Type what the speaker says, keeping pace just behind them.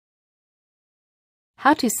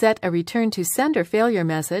How to set a return to sender failure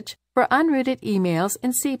message for unrouted emails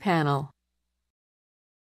in cPanel.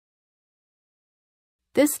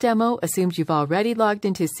 This demo assumes you've already logged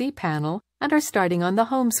into cPanel and are starting on the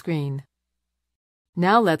home screen.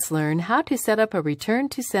 Now let's learn how to set up a return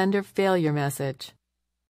to sender failure message.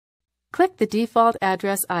 Click the default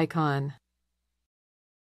address icon.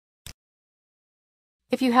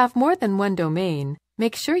 If you have more than one domain,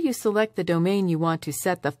 make sure you select the domain you want to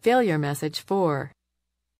set the failure message for.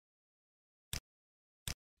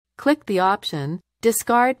 Click the option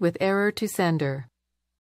Discard with Error to Sender.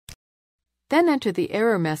 Then enter the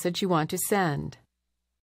error message you want to send.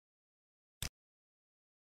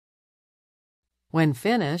 When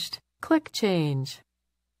finished, click Change.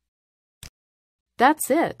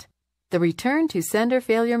 That's it. The return to sender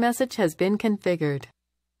failure message has been configured.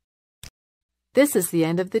 This is the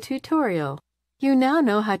end of the tutorial. You now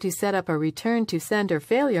know how to set up a return to sender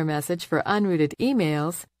failure message for unrouted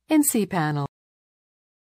emails in cPanel.